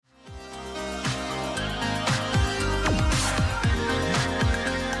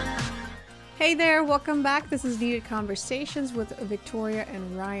Hey there, welcome back. This is Needed Conversations with Victoria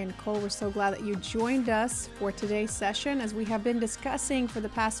and Ryan Cole. We're so glad that you joined us for today's session as we have been discussing for the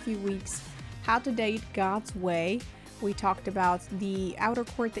past few weeks how to date God's way. We talked about the outer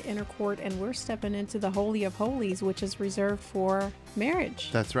court, the inner court, and we're stepping into the Holy of Holies, which is reserved for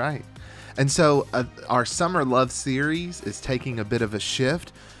marriage. That's right. And so our Summer Love series is taking a bit of a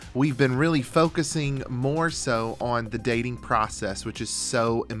shift. We've been really focusing more so on the dating process, which is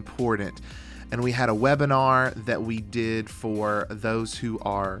so important. And we had a webinar that we did for those who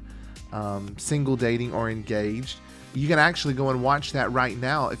are single, dating, or engaged. You can actually go and watch that right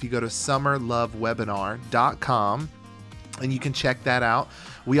now if you go to summerlovewebinar.com, and you can check that out.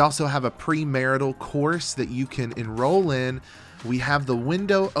 We also have a premarital course that you can enroll in. We have the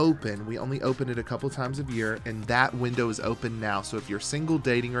window open. We only open it a couple times a year, and that window is open now. So if you're single,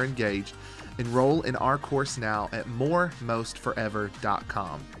 dating, or engaged, enroll in our course now at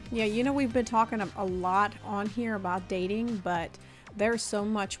moremostforever.com. Yeah, we've been talking a lot on here about dating, but there's so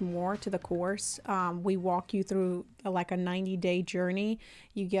much more to the course. We walk you through like a 90-day journey.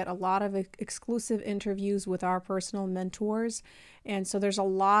 You get a lot of exclusive interviews with our personal mentors. And so there's a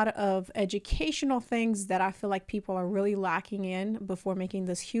lot of educational things that I feel like people are really lacking in before making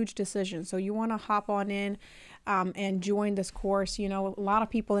this huge decision. So you want to hop on in and join this course. A lot of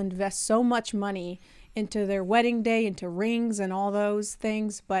people invest so much money into their wedding day, into rings and all those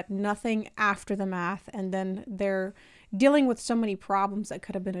things, but nothing after the math. And then they're dealing with so many problems that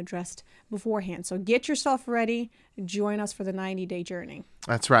could have been addressed beforehand. So get yourself ready. Join us for the 90-day journey.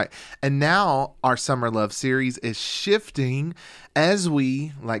 That's right. And now our Summer Love series is shifting as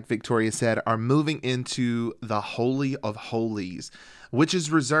we, like Victoria said, are moving into the Holy of Holies, which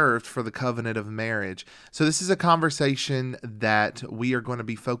is reserved for the covenant of marriage. So this is a conversation that we are going to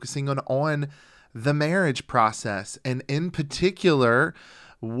be focusing on the marriage process. And in particular,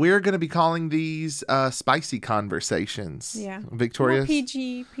 we're going to be calling these spicy conversations. Yeah. Victoria?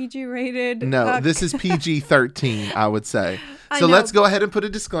 PG rated. No, this is PG-13, I would say. So let's go ahead and put a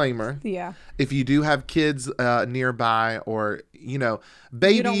disclaimer. Yeah. If you do have kids nearby or,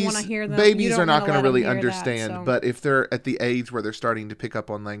 babies, you don't want to hear them. Babies are not going to really understand. That, so. But if they're at the age where they're starting to pick up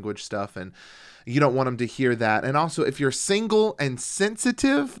on language stuff, and you don't want them to hear that. And also, if you're single and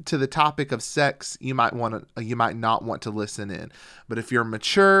sensitive to the topic of sex, you might not want to listen in. But if you're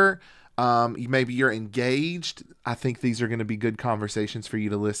mature, maybe you're engaged, I think these are going to be good conversations for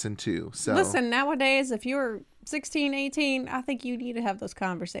you to listen to. So listen, nowadays, if you're 16, 18, I think you need to have those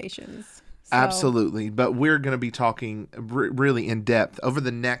conversations. So. Absolutely. But we're going to be talking really in depth over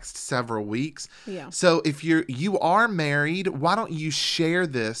the next several weeks. Yeah. So if you are married, why don't you share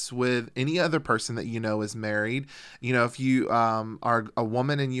this with any other person that you know is married? If you are a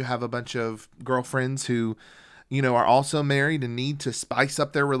woman and you have a bunch of girlfriends who, are also married and need to spice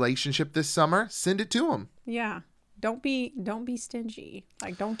up their relationship this summer, send it to them. Yeah. Don't be stingy.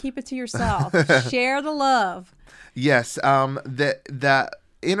 Like, don't keep it to yourself. Share the love. Yes. The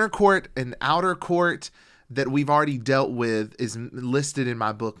inner court and outer court that we've already dealt with is listed in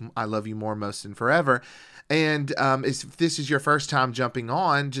my book, I Love You More, Most, and Forever. And if this is your first time jumping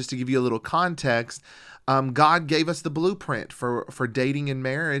on, just to give you a little context, God gave us the blueprint for dating and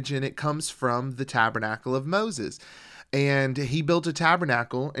marriage, and it comes from the tabernacle of Moses. And he built a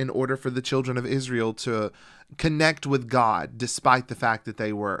tabernacle in order for the children of Israel to connect with God, despite the fact that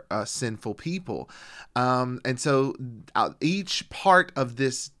they were sinful people. And so each part of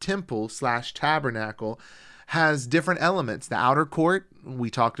this temple / tabernacle has different elements. The outer court, we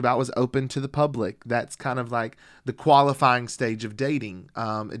talked about, was open to the public. That's kind of like the qualifying stage of dating.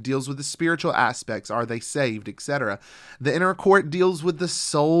 It deals with the spiritual aspects. Are they saved, etc. The inner court deals with the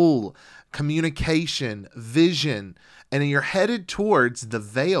soul, communication, vision, and you're headed towards the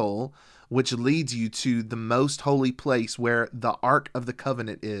veil, which leads you to the most holy place where the Ark of the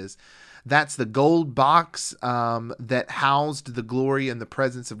Covenant is. That's the gold box that housed the glory and the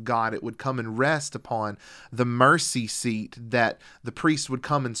presence of God. It would come and rest upon the mercy seat that the priest would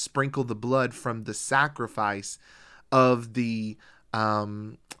come and sprinkle the blood from the sacrifice of the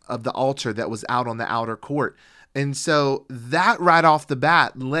altar that was out on the outer court. And so that right off the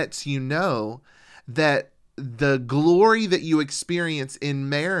bat lets you know that the glory that you experience in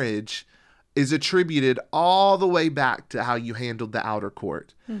marriage is attributed all the way back to how you handled the outer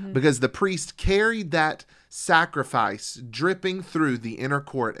court. Mm-hmm. Because the priest carried that sacrifice dripping through the inner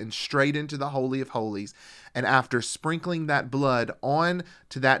court and straight into the Holy of Holies. And after sprinkling that blood on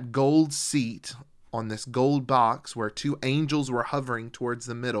to that gold seat on this gold box where two angels were hovering towards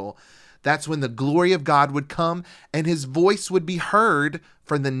the middle, that's when the glory of God would come and his voice would be heard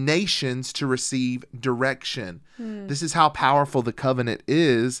for the nations to receive direction. This is how powerful the covenant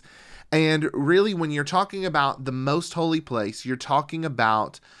is. And really, when you're talking about the most holy place, you're talking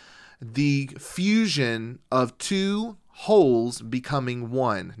about the fusion of two wholes becoming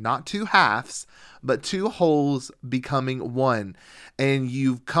one, not two halves, but two wholes becoming one. And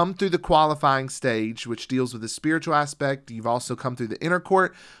you've come through the qualifying stage, which deals with the spiritual aspect. You've also come through the inner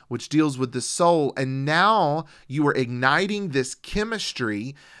court, which deals with the soul. And now you are igniting this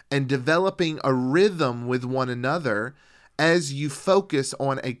chemistry and developing a rhythm with one another as you focus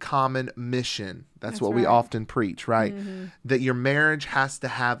on a common mission. That's what we often preach, right? Mm-hmm. That your marriage has to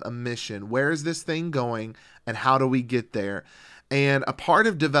have a mission. Where is this thing going, and how do we get there? And a part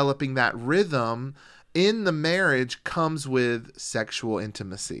of developing that rhythm in the marriage comes with sexual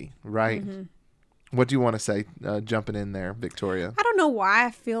intimacy, right? Mm-hmm. What do you want to say, jumping in there, Victoria? I don't know why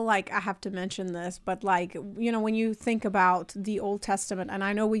I feel like I have to mention this, but like, when you think about the Old Testament, and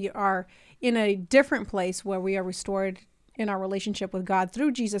I know we are in a different place where we are restored in our relationship with God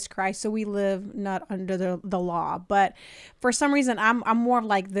through Jesus Christ, so we live not under the law. But for some reason, I'm more of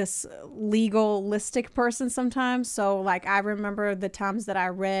like this legalistic person sometimes. So like I remember the times that I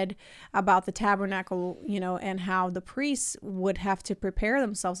read about the tabernacle, and how the priests would have to prepare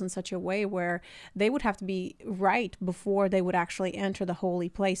themselves in such a way where they would have to be right before they would actually enter the holy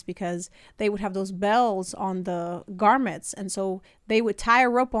place, because they would have those bells on the garments, and so they would tie a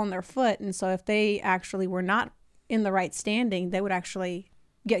rope on their foot, and so if they actually were not in the right standing, they would actually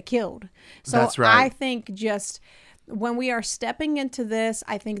get killed. So that's right. I think just when we are stepping into this,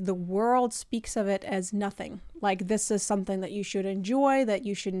 I think the world speaks of it as nothing. Like, this is something that you should enjoy, that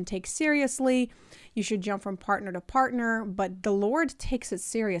you shouldn't take seriously. You should jump from partner to partner, but the Lord takes it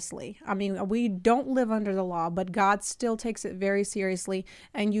seriously. I mean, we don't live under the law, but God still takes it very seriously,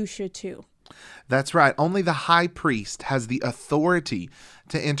 and you should too. That's right. Only the high priest has the authority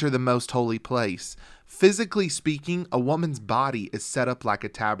to enter the most holy place. Physically speaking, a woman's body is set up like a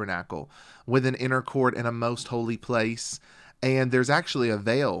tabernacle with an inner court and a most holy place. And there's actually a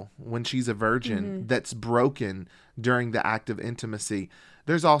veil when she's a virgin that's broken during the act of intimacy.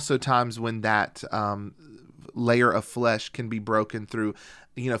 There's also times when that layer of flesh can be broken through,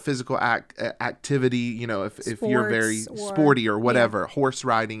 physical activity, if you're very sporty or whatever, horse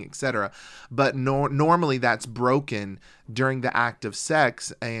riding, etc. But normally that's broken during the act of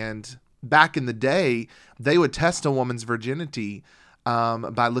sex. And back in the day, they would test a woman's virginity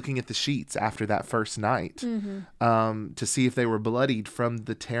by looking at the sheets after that first night to see if they were bloodied from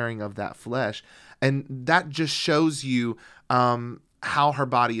the tearing of that flesh. And that just shows you how her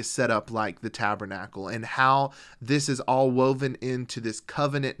body is set up like the tabernacle, and how this is all woven into this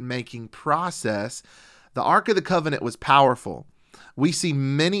covenant-making process. The Ark of the Covenant was powerful. We see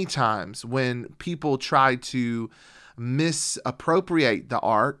many times when people try to misappropriate the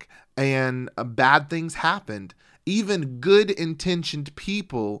Ark, and bad things happened. Even good-intentioned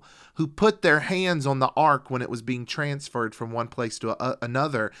people who put their hands on the Ark when it was being transferred from one place to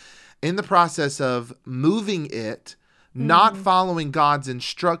another, in the process of moving it, not following God's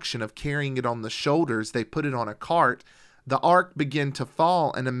instruction of carrying it on the shoulders, they put it on a cart. The Ark began to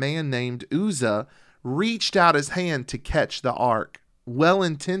fall, and a man named Uzzah reached out his hand to catch the Ark.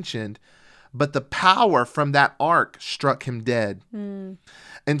 Well-intentioned, but the power from that Ark struck him dead.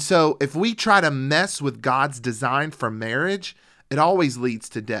 And so if we try to mess with God's design for marriage, it always leads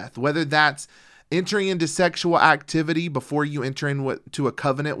to death. Whether that's entering into sexual activity before you enter into a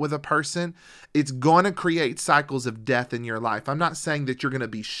covenant with a person, it's going to create cycles of death in your life. I'm not saying that you're going to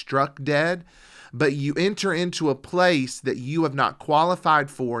be struck dead, but you enter into a place that you have not qualified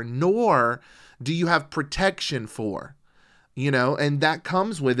for, nor do you have protection for. And that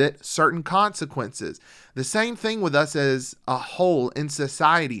comes with it certain consequences. The same thing with us as a whole in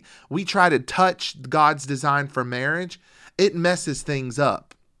society. We try to touch God's design for marriage. It messes things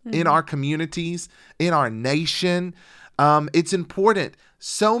up in our communities, in our nation. It's important.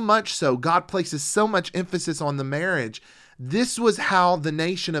 So much so, God places so much emphasis on the marriage. This was how the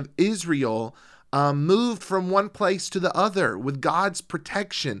nation of Israel moved from one place to the other with God's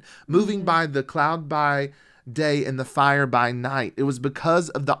protection, moving by the cloud by day and the fire by night. It was because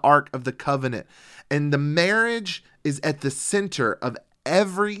of the Ark of the Covenant. And the marriage is at the center of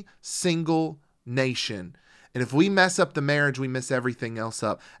every single nation. And if we mess up the marriage, we mess everything else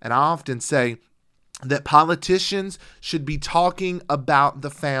up. And I often say that politicians should be talking about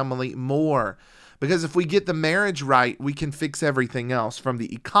the family more. Because if we get the marriage right, we can fix everything else, from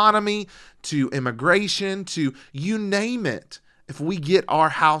the economy to immigration to you name it. If we get our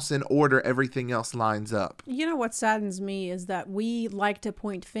house in order, everything else lines up. What saddens me is that we like to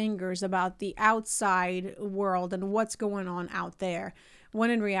point fingers about the outside world and what's going on out there. when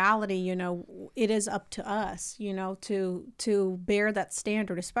in reality, it is up to us, to bear that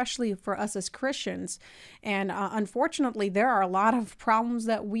standard, especially for us as Christians. And unfortunately, there are a lot of problems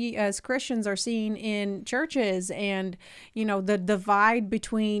that we as Christians are seeing in churches, and the divide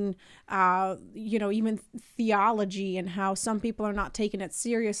between even theology, and how some people are not taking it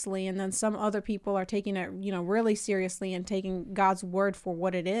seriously, and then some other people are taking it really seriously and taking God's word for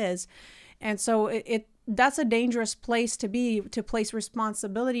what it is. And so that's a dangerous place to be, to place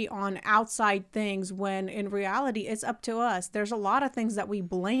responsibility on outside things, when in reality it's up to us. There's a lot of things that we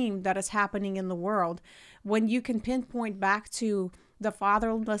blame that is happening in the world, when you can pinpoint back to the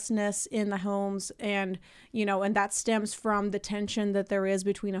fatherlessness in the homes, and and that stems from the tension that there is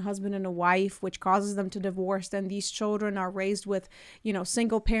between a husband and a wife, which causes them to divorce. And these children are raised with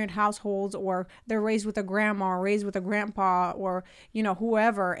single parent households, or they're raised with a grandma, or raised with a grandpa, or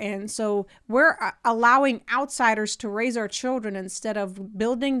whoever. And so we're allowing outsiders to raise our children instead of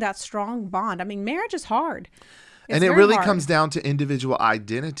building that strong bond. I mean, marriage is hard. And it really comes down to individual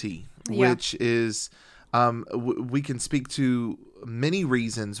identity, which is we can speak to many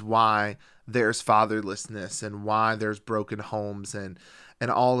reasons why there's fatherlessness and why there's broken homes and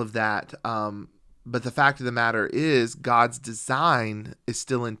all of that. But the fact of the matter is, God's design is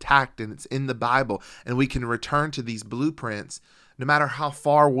still intact, and it's in the Bible, and we can return to these blueprints. No matter how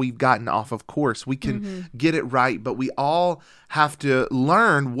far we've gotten off of course, we can get it right, but we all have to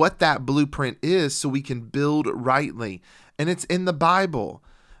learn what that blueprint is so we can build rightly. And it's in the Bible.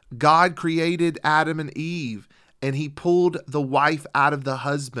 God created Adam and Eve, and he pulled the wife out of the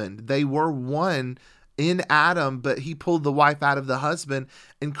husband. They were one in Adam, but he pulled the wife out of the husband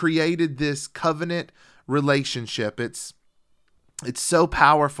and created this covenant relationship. It's so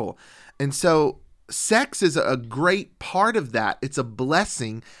powerful. And so sex is a great part of that. It's a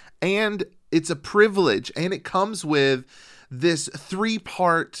blessing, and it's a privilege, and it comes with this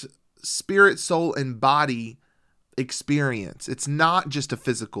 3-part spirit, soul, and body experience. It's not just a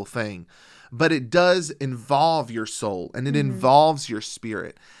physical thing, but it does involve your soul, and it involves your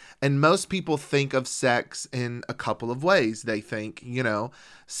spirit. And most people think of sex in a couple of ways. They think,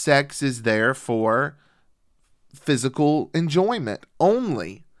 sex is there for physical enjoyment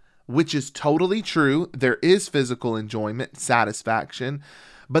only, which is totally true. There is physical enjoyment, satisfaction,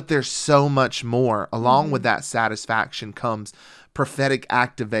 but there's so much more. Along with that satisfaction comes prophetic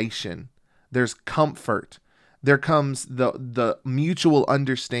activation. There's comfort. There comes the mutual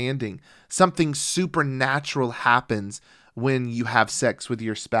understanding. Something supernatural happens when you have sex with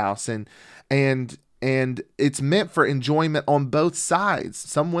your spouse, and it's meant for enjoyment on both sides.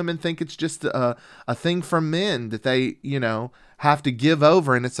 Some women think it's just a thing for men that they, have to give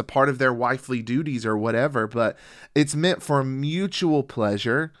over, and it's a part of their wifely duties or whatever, but it's meant for mutual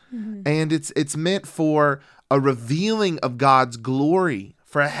pleasure, and it's meant for a revealing of God's glory,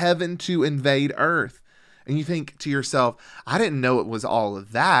 for heaven to invade earth. And you think to yourself, I didn't know it was all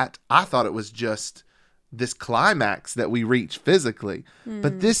of that. I thought it was just this climax that we reach physically.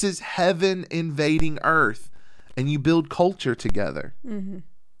 But this is heaven invading earth, and you build culture together.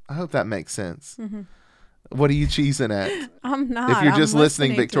 I hope that makes sense. What are you cheesing at? I'm not. If you're just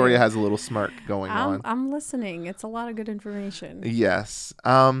listening, Victoria has a little smirk going on. I'm listening. It's a lot of good information. Yes.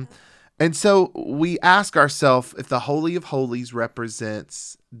 And so we ask ourselves, if the Holy of Holies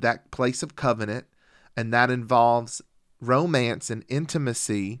represents that place of covenant, and that involves romance and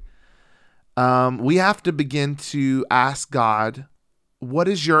intimacy, we have to begin to ask God, what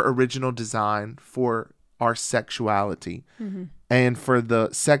is your original design for our sexuality and for the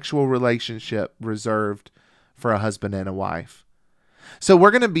sexual relationship reserved for a husband and a wife? So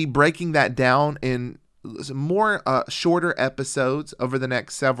we're going to be breaking that down in more shorter episodes over the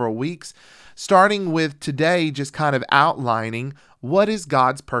next several weeks, starting with today, just kind of outlining what is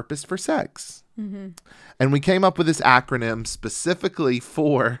God's purpose for sex. And we came up with this acronym specifically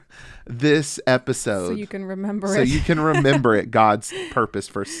for this episode. So you can remember it. So you can remember it, God's purpose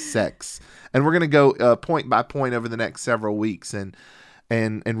for sex. And we're going to go point by point over the next several weeks and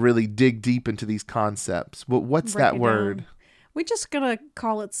really dig deep into these concepts. What's that word? We're just going to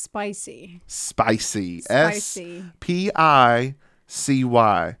call it spicy. Spicy. Spicy.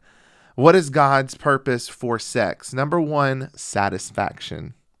 What is God's purpose for sex? Number 1,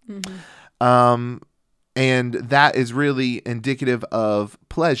 satisfaction. And that is really indicative of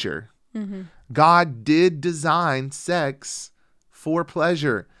pleasure. God did design sex for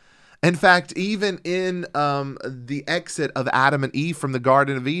pleasure. In fact, even in the exit of Adam and Eve from the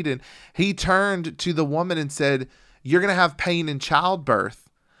Garden of Eden, he turned to the woman and said, you're going to have pain in childbirth,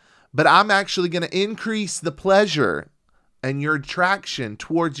 but I'm actually going to increase the pleasure and your attraction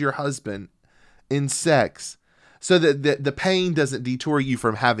towards your husband in sex. so that the pain doesn't detour you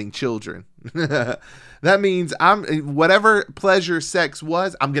from having children. That means whatever pleasure sex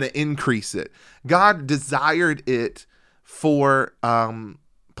was, I'm going to increase it. God desired it for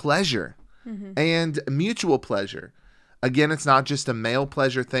pleasure and mutual pleasure. Again, it's not just a male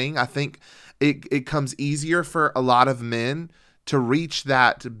pleasure thing. I think it comes easier for a lot of men to reach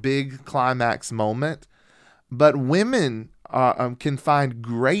that big climax moment, but women can find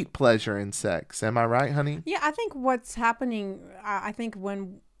great pleasure in sex. Am I right, honey? Yeah, I think what's happening, I think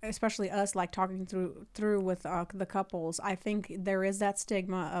when, especially us, like talking through with the couples, I think there is that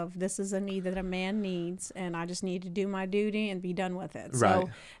stigma of this is a need that a man needs, and I just need to do my duty and be done with it. Right. So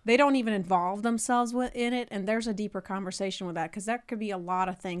they don't even involve themselves in it, and there's a deeper conversation with that, because that could be a lot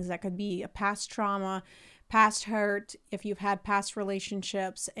of things. That could be a past trauma, past hurt, if you've had past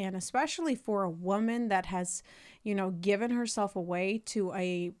relationships, and especially for a woman that has, given herself away to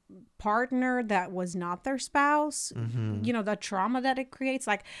a partner that was not their spouse, the trauma that it creates.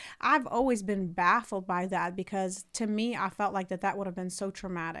 Like, I've always been baffled by that, because to me, I felt like that would have been so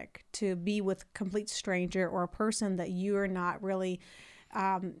traumatic to be with a complete stranger or a person that you're not really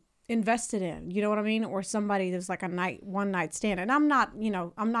invested in, you know what I mean? Or somebody that's like a one night stand. And I'm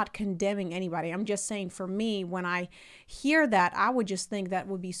not condemning anybody. I'm just saying, for me, when I hear that, I would just think that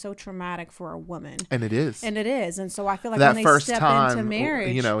would be so traumatic for a woman. And it is. And so I feel like that when they first step time, into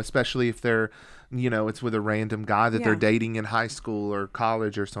marriage, especially if they're, it's with a random guy that they're dating in high school or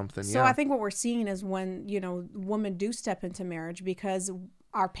college or something. So I think what we're seeing is when, women do step into marriage, because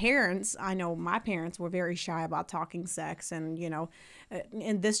our parents, I know my parents were very shy about talking sex, and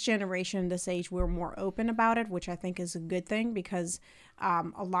in this generation, this age, we're more open about it, which I think is a good thing, because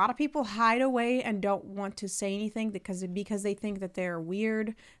a lot of people hide away and don't want to say anything because they think that they're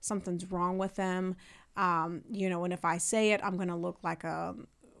weird, something's wrong with them, and if I say it, I'm going to look like a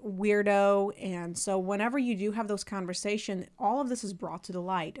weirdo. And so whenever you do have those conversations, all of this is brought to the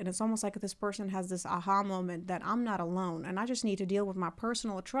light, and it's almost like this person has this aha moment that I'm not alone, and I just need to deal with my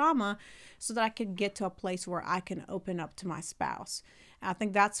personal trauma so that I can get to a place where I can open up to my spouse. And I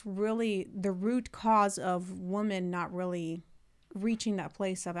think that's really the root cause of women not really reaching that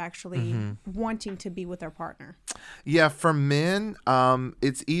place of actually wanting to be with their partner. Yeah, for men,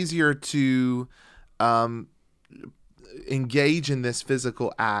 it's easier to engage in this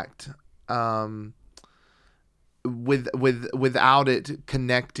physical act without it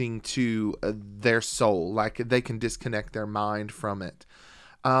connecting to their soul. Like, they can disconnect their mind from it.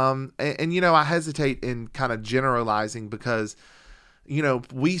 And I hesitate in kind of generalizing, because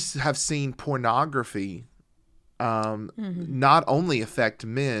we have seen pornography not only affect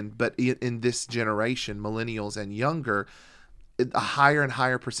men, but in this generation, millennials and younger, a higher and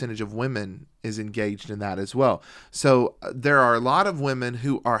higher percentage of women is engaged in that as well. So there are a lot of women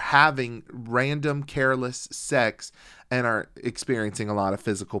who are having random, careless sex and are experiencing a lot of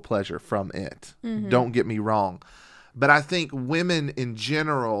physical pleasure from it. Don't get me wrong. But I think women in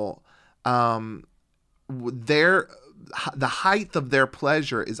general, the height of their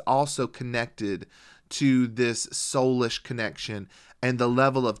pleasure is also connected to this soulish connection and the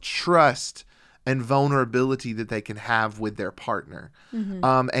level of trust and vulnerability that they can have with their partner,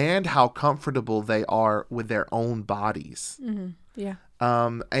 and how comfortable they are with their own bodies. Yeah.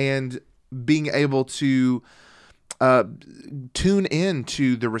 And being able to tune in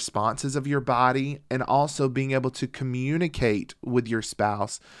to the responses of your body, and also being able to communicate with your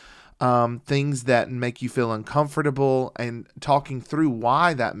spouse things that make you feel uncomfortable, and talking through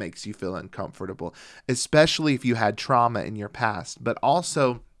why that makes you feel uncomfortable, especially if you had trauma in your past. But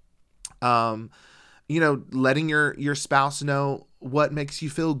also, letting your spouse know what makes you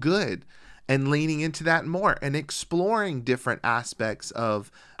feel good, and leaning into that more, and exploring different aspects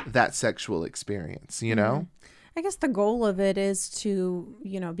of that sexual experience, I guess the goal of it is to,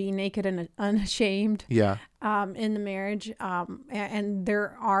 be naked and unashamed. Yeah. In the marriage. And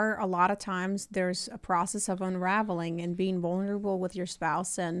there are a lot of times there's a process of unraveling and being vulnerable with your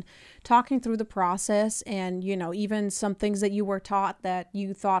spouse and talking through the process. And, even some things that you were taught that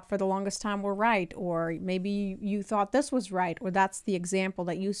you thought for the longest time were right, or maybe you thought this was right, or that's the example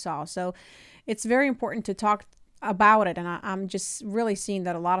that you saw. So it's very important to talk about it, and I'm just really seeing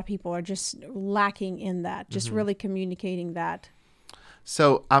that a lot of people are just lacking in that, just really communicating that.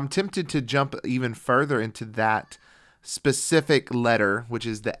 So I'm tempted to jump even further into that specific letter, which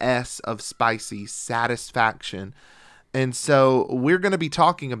is the S of spicy, satisfaction. And so we're going to be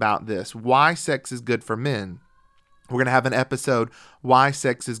talking about this, why sex is good for men. We're going to have an episode, why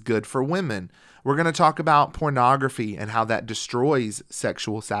sex is good for women. We're going to talk about pornography and how that destroys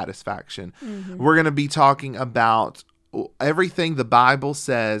sexual satisfaction. We're going to be talking about everything the Bible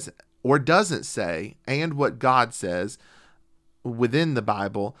says or doesn't say, and what God says within the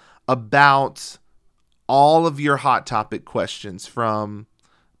Bible about all of your hot topic questions, from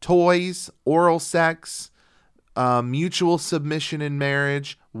toys, oral sex, mutual submission in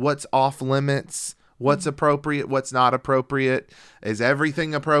marriage, what's off limits, what's appropriate, what's not appropriate, is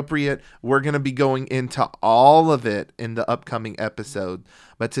everything appropriate? We're going to be going into all of it in the upcoming episode.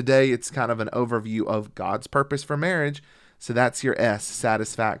 But today it's kind of an overview of God's purpose for marriage. So that's your S,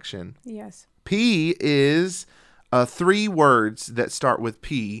 satisfaction. Yes. P is 3 words that start with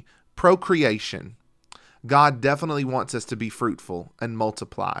P, procreation. God definitely wants us to be fruitful and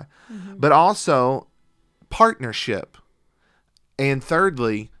multiply, but also partnership. And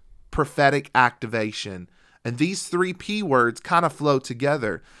thirdly, prophetic activation. And these 3 P words kind of flow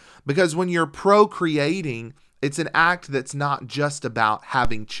together, because when you're procreating, it's an act that's not just about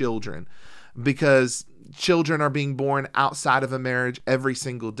having children, because children are being born outside of a marriage every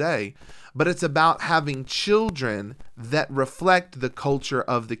single day, but it's about having children that reflect the culture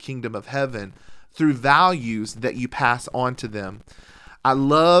of the kingdom of heaven through values that you pass on to them. I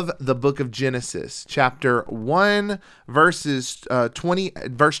love the book of Genesis, chapter 1, verse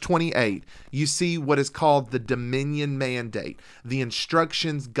 28. You see what is called the dominion mandate, the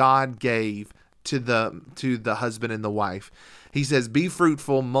instructions God gave to the husband and the wife. He says, be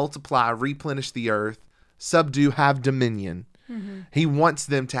fruitful, multiply, replenish the earth, subdue, have dominion. He wants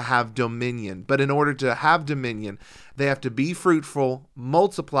them to have dominion. But in order to have dominion, they have to be fruitful,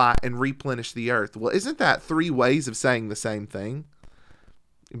 multiply, and replenish the earth. Well, isn't that 3 ways of saying the same thing?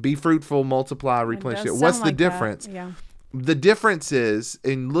 Be fruitful, multiply, replenish it. What's the difference? Yeah. The difference is,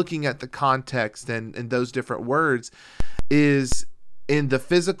 in looking at the context and those different words, is in the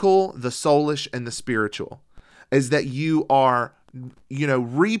physical, the soulish, and the spiritual, is that you are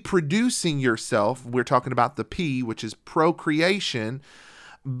reproducing yourself. We're talking about the P, which is procreation,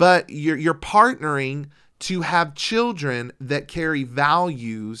 but you're partnering to have children that carry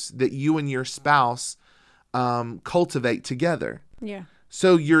values that you and your spouse cultivate together. Yeah.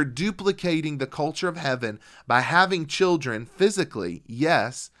 So you're duplicating the culture of heaven by having children physically,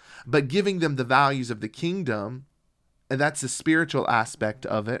 yes, but giving them the values of the kingdom. And that's the spiritual aspect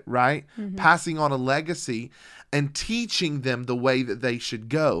of it, right? Passing on a legacy and teaching them the way that they should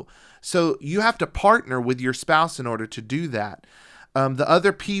go. So you have to partner with your spouse in order to do that. The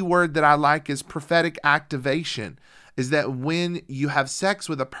other P word that I like is prophetic activation, is that when you have sex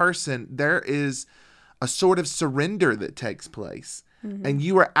with a person, there is a sort of surrender that takes place. And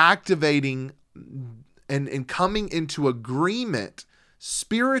you are activating and coming into agreement,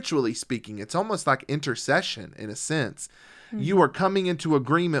 spiritually speaking. It's almost like intercession in a sense. You are coming into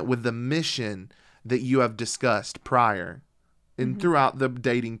agreement with the mission that you have discussed prior and throughout the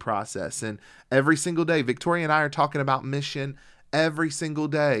dating process. And every single day, Victoria and I are talking about mission every single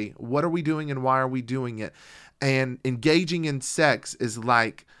day. What are we doing and why are we doing it? And engaging in sex is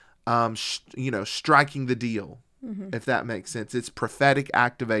like, striking the deal. If that makes sense. It's prophetic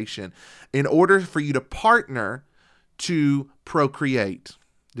activation in order for you to partner to procreate.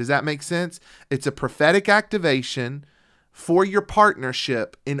 Does that make sense? It's a prophetic activation for your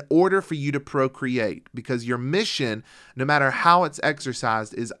partnership in order for you to procreate, because your mission, no matter how it's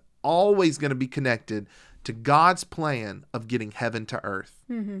exercised, is always going to be connected to God's plan of getting heaven to earth.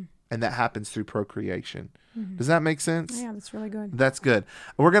 And that happens through procreation. Does that make sense? Yeah, that's really good. That's good.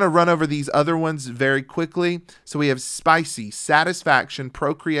 We're going to run over these other ones very quickly. So we have spicy, satisfaction,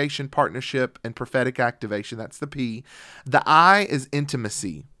 procreation, partnership, and prophetic activation. That's the P. The I is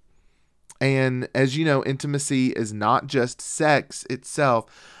intimacy. And as you know, intimacy is not just sex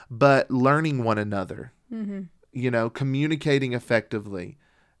itself, but learning one another, communicating effectively,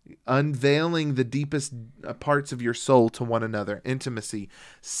 unveiling the deepest parts of your soul to one another. Intimacy.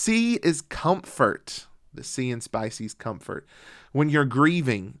 C is comfort. The C in spicy is comfort. When you're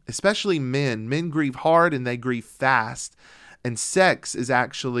grieving, especially men grieve hard and they grieve fast. And sex is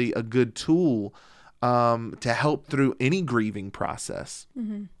actually a good tool to help through any grieving process.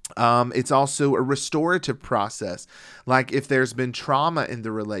 It's also a restorative process. Like if there's been trauma in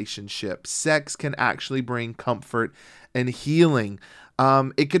the relationship, sex can actually bring comfort and healing.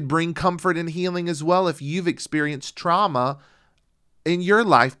 It could bring comfort and healing as well if you've experienced trauma in your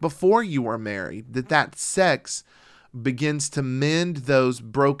life before you were married, that sex begins to mend those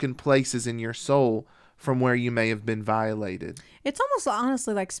broken places in your soul from where you may have been violated. It's almost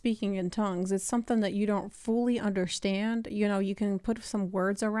honestly like speaking in tongues. It's something that you don't fully understand. You can put some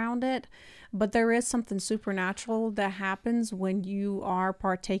words around it, but there is something supernatural that happens when you are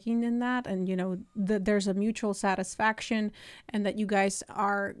partaking in that. And, there's a mutual satisfaction, and that you guys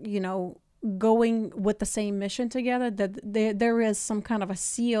are, going with the same mission together, that there is some kind of a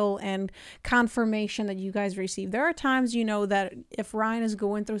seal and confirmation that you guys receive. There are times, that if Ryan is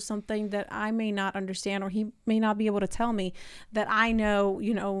going through something that I may not understand, or he may not be able to tell me, that I know,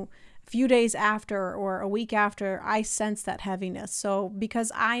 a few days after or a week after, I sense that heaviness. So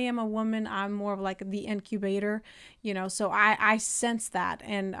because I am a woman, I'm more of like the incubator, so I sense that.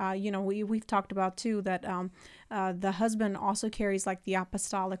 And, we've talked about too that the husband also carries like the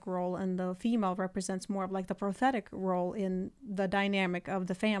apostolic role, and the female represents more of like the prophetic role in the dynamic of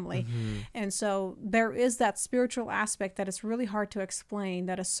the family. And so there is that spiritual aspect that is really hard to explain,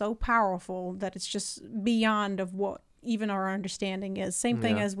 that is so powerful that it's just beyond of what even our understanding is. Same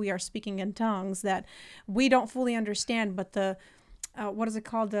thing as we are speaking in tongues that we don't fully understand, but the what is it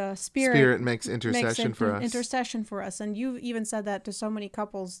called? The Spirit makes intercession for us. Intercession for us. And you've even said that to so many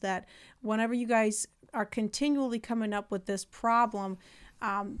couples, that whenever you guys are continually coming up with this problem,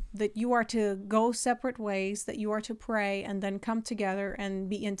 that you are to go separate ways, that you are to pray and then come together and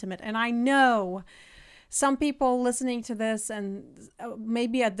be intimate. And I know some people listening to this, and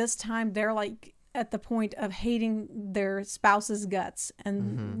maybe at this time they're like at the point of hating their spouse's guts,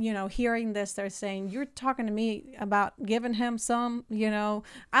 and hearing this, they're saying, you're talking to me about giving him some, I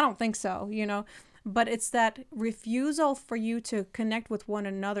don't think so, but it's that refusal for you to connect with one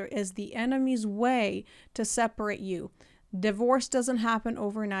another is the enemy's way to separate you. Divorce doesn't happen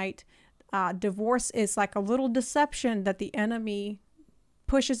overnight. Divorce is like a little deception that the enemy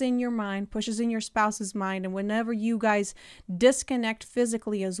pushes in your mind, pushes in your spouse's mind. And whenever you guys disconnect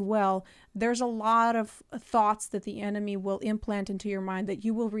physically as well, there's a lot of thoughts that the enemy will implant into your mind that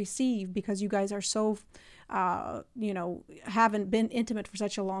you will receive, because you guys are so, haven't been intimate for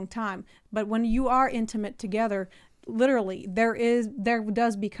such a long time. But when you are intimate together, literally, there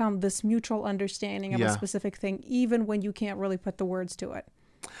does become this mutual understanding of a specific thing, even when you can't really put the words to it.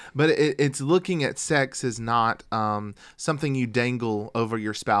 But it's looking at sex as not something you dangle over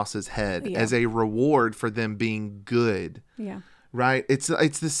your spouse's head as a reward for them being good. Yeah. Right? It's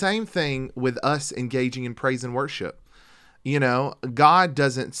the same thing with us engaging in praise and worship. God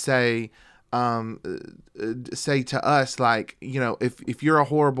doesn't say to us, like, if you're a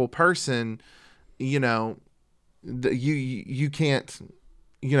horrible person, you can't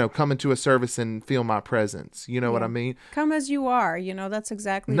come into a service and feel my presence. You know what I mean? Come as you are. That's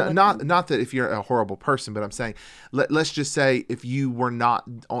exactly not that if you're a horrible person, but I'm saying, let's just say if you were not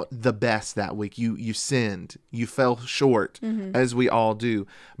the best that week, you sinned, you fell short, as we all do,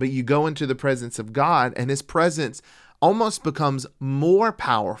 but you go into the presence of God, and his presence almost becomes more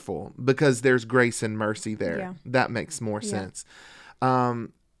powerful because there's grace and mercy there. Yeah. That makes more sense.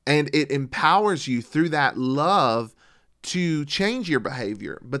 And it empowers you through that love to change your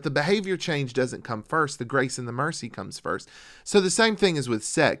behavior, but the behavior change doesn't come first. The grace and the mercy comes first. So the same thing is with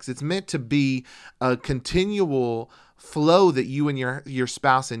sex. It's meant to be a continual flow that you and your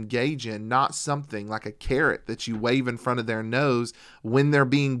spouse engage in, not something like a carrot that you wave in front of their nose. When they're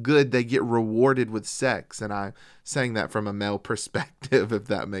being good, they get rewarded with sex. And I'm saying that from a male perspective, if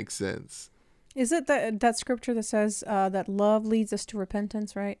that makes sense. Is it that scripture that says that love leads us to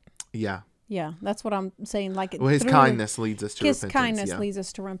repentance, right? Yeah. Yeah, that's what I'm saying. Like, well, his kindness leads us to repentance. His kindness leads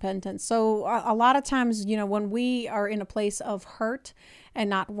us to repentance. So a lot of times, when we are in a place of hurt and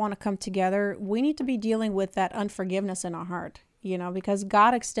not want to come together, we need to be dealing with that unforgiveness in our heart, because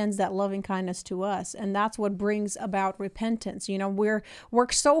God extends that loving kindness to us. And that's what brings about repentance.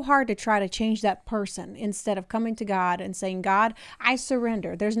 Work so hard to try to change that person instead of coming to God and saying, God, I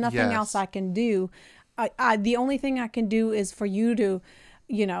surrender. There's nothing else I can do. The only thing I can do is for you to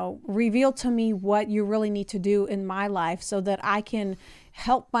reveal to me what you really need to do in my life so that I can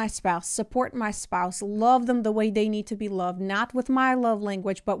help my spouse, support my spouse, love them the way they need to be loved, not with my love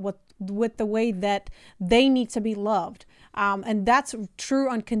language, but with the way that they need to be loved. And that's true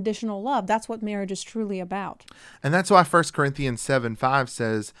unconditional love. That's what marriage is truly about. And that's why 1 Corinthians 7:5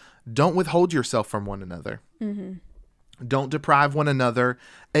 says, don't withhold yourself from one another. Mm-hmm. Don't deprive one another,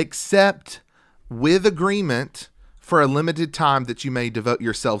 except with agreement for a limited time, that you may devote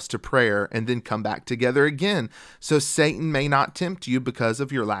yourselves to prayer and then come back together again, so Satan may not tempt you because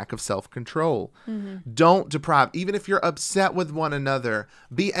of your lack of self-control. Mm-hmm. Don't deprive. Even if you're upset with one another,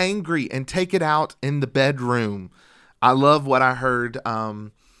 be angry and take it out in the bedroom. I love what I heard.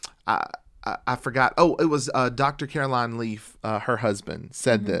 I forgot. Oh, it was Dr. Caroline Leaf, her husband,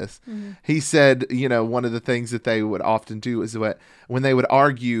 said this. Mm-hmm. He said, one of the things that they would often do is when they would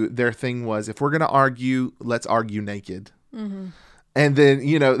argue, their thing was, if we're going to argue, let's argue naked. Mm-hmm. And then,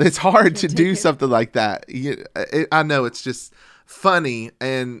 it's hard to do something like that. I know it's just funny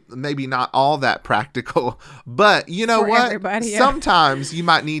and maybe not all that practical. But you know For what? everybody, yeah. Sometimes you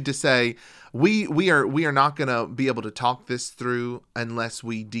might need to say, we are not going to be able to talk this through unless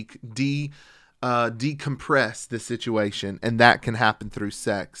we decompress the situation, and that can happen through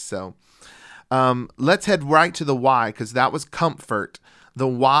sex. So let's head right to the why, because that was comfort. The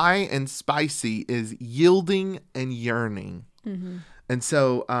why and spicy is yielding and yearning. Mm-hmm. And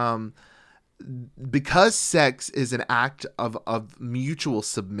so because sex is an act of mutual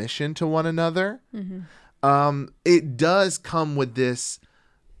submission to one another, it does come with this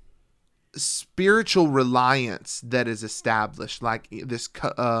spiritual reliance that is established, like this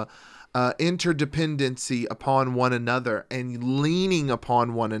interdependency upon one another and leaning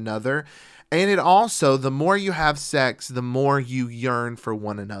upon one another. And it also, the more you have sex, the more you yearn for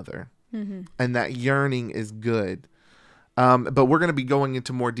one another. And that yearning is good. But we're going to be going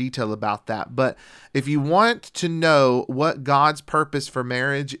into more detail about that. But if you want to know what God's purpose for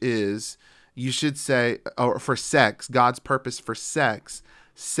marriage is, you should say, or for sex, God's purpose for sex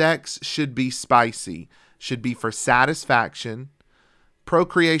should be spicy, should be for satisfaction,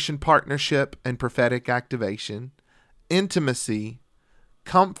 procreation, partnership, and prophetic activation, intimacy,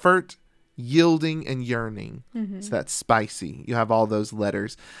 comfort, yielding, and yearning. So that's spicy. You have all those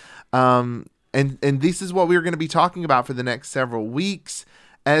letters. And this is what we're going to be talking about for the next several weeks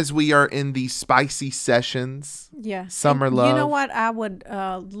as we are in these spicy sessions. Yeah. Summer And love. You know what? I would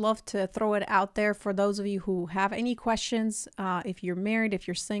love to throw it out there for those of you who have any questions. If you're married, if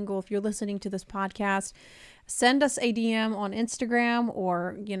you're single, if you're listening to this podcast, send us a DM on Instagram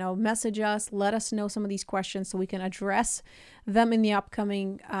or, message us. Let us know some of these questions so we can address them in the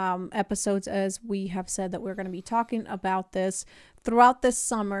upcoming episodes, as we have said that we're going to be talking about this throughout this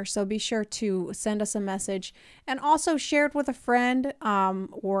summer. So be sure to send us a message and also share it with a friend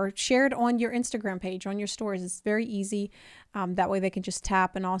or share it on your Instagram page, on your stories. It's very easy. That way they can just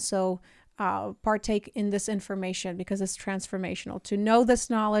tap and also partake in this information, because it's transformational to know this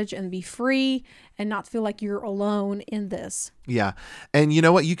knowledge and be free and not feel like you're alone in this. Yeah. And you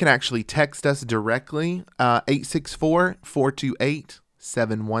know what? You can actually text us directly,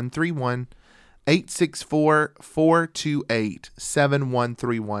 864-428-7131,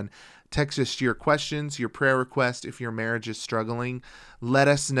 864-428-7131. Text us your questions, your prayer request. If your marriage is struggling, let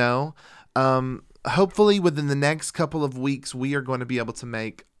us know. Hopefully within the next couple of weeks, we are going to be able to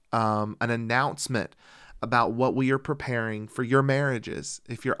make an announcement about what we are preparing for your marriages.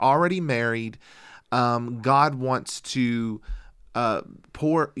 If you're already married, God wants to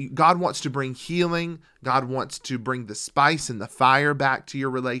God wants to bring healing. God wants to bring the spice and the fire back to your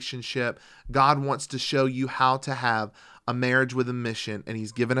relationship. God wants to show you how to have a marriage with a mission, and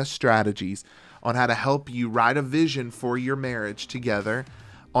He's given us strategies on how to help you write a vision for your marriage together,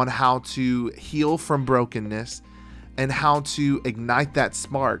 on how to heal from brokenness, and how to ignite that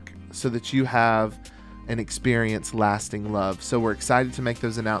spark so that you have and experience lasting love. So we're excited to make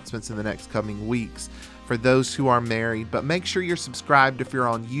those announcements in the next coming weeks for those who are married. But make sure you're subscribed if you're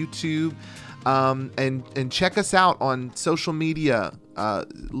on YouTube, and check us out on social media.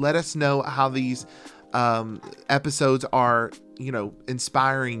 Let us know how these episodes are,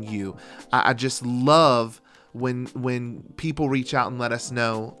 inspiring you. I just love when people reach out and let us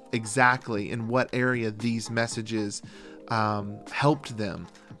know exactly in what area these messages helped them.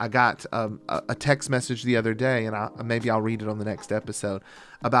 I got a text message the other day, and maybe I'll read it on the next episode,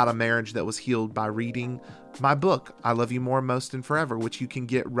 about a marriage that was healed by reading my book, I Love You More, Most, and Forever, which you can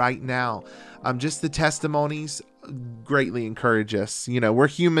get right now. Just the testimonies greatly encourage us. We're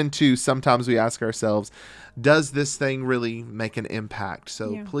human too. Sometimes we ask ourselves, does this thing really make an impact?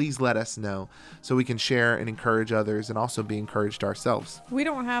 So Please let us know so we can share and encourage others, and also be encouraged ourselves. We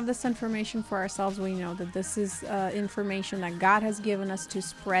don't have this information for ourselves. We know that this is information that God has given us to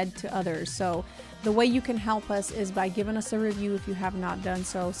spread to others. So the way you can help us is by giving us a review if you have not done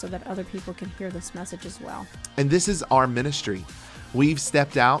so that other people can hear this message as well. And this is our ministry. We've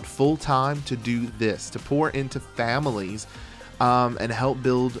stepped out full time to do this, to pour into families and help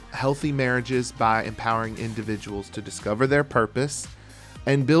build healthy marriages by empowering individuals to discover their purpose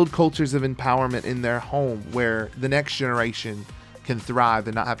and build cultures of empowerment in their home, where the next generation can thrive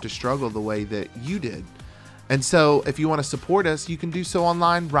and not have to struggle the way that you did. And so if you want to support us, you can do so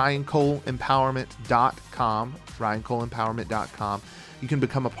online, RyanColeEmpowerment.com, RyanColeEmpowerment.com. You can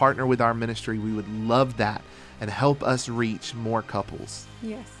become a partner with our ministry. We would love that, and help us reach more couples.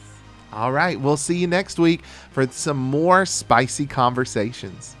 Yes. All right. We'll see you next week for some more spicy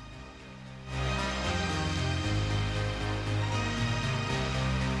conversations.